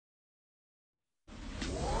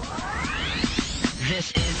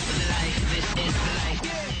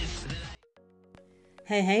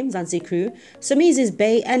Hey, Mzansi crew. Somizi's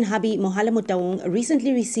bae and hubby Mohale Motaung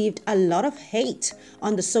recently received a lot of hate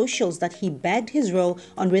on the socials that he bagged his role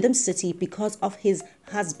on Rhythm City because of his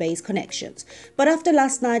hubbae's connections. But after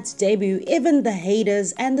last night's debut, even the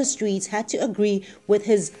haters and the streets had to agree with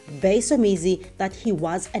his bae Somizi that he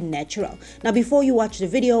was a natural. Now, before you watch the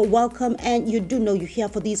video, welcome, and you do know you're here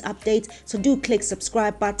for these updates, so do click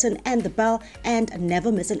subscribe button and the bell and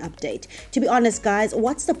never miss an update. To be honest, guys,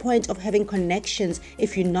 what's the point of having connections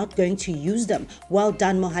if you're not going to use them? Well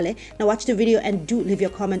done, Mohale. Now watch the video and do leave your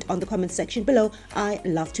comment on the comment section below. I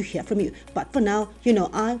love to hear from you. But for now, you know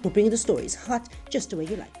I will bring you the stories hot just the way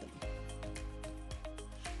you like them.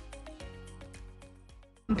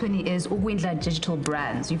 Company is Ugwindla Digital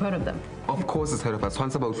Brands. You've heard of them? Of course, it's heard of us.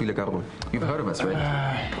 You've heard of us, right?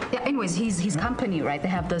 Yeah. Anyways, his company, right? They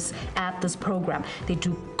have this app, this program. They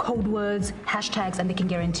do code words, hashtags, and they can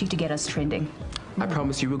guarantee to get us trending. I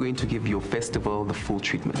promise you, we're going to give your festival the full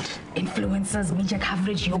treatment. Influencers, media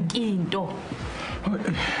coverage, yoginto.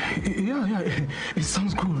 Yeah, it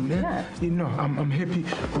sounds cool. Yeah. You know, I'm happy.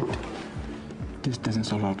 This doesn't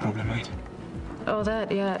solve our problem, right? Oh,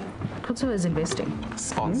 that, yeah. Kutso is investing.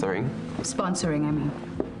 Sponsoring. Sponsoring, I mean.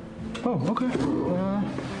 Oh, okay.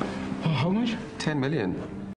 How much? 10 million.